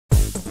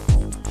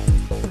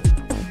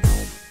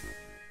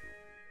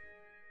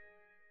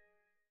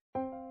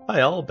Hi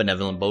all,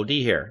 Benevolent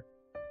Bodhi here.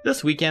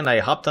 This weekend I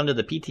hopped onto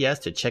the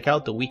PTS to check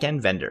out the weekend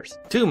vendors.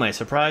 To my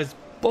surprise,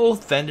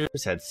 both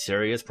vendors had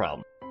serious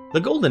problems.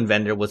 The golden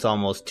vendor was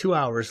almost 2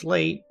 hours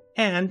late,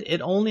 and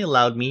it only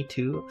allowed me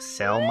to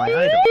sell my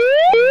items.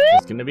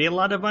 There's gonna be a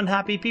lot of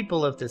unhappy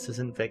people if this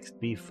isn't fixed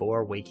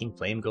before Waking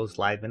Flame goes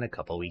live in a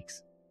couple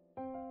weeks.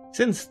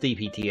 Since the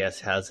PTS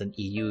has an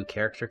EU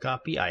character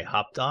copy, I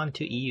hopped on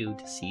to EU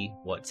to see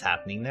what's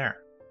happening there.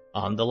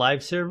 On the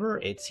live server,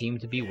 it seemed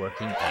to be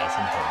working as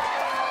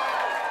intended.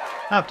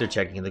 After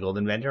checking the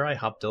golden vendor, I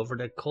hopped over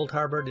to Cold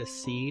Harbor to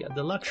see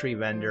the luxury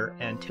vendor,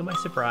 and to my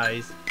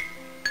surprise,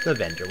 the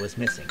vendor was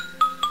missing.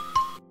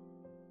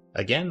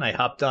 Again, I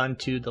hopped on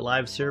to the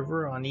live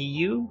server on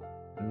EU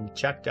and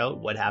checked out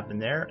what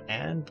happened there,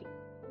 and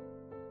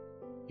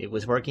it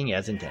was working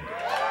as intended.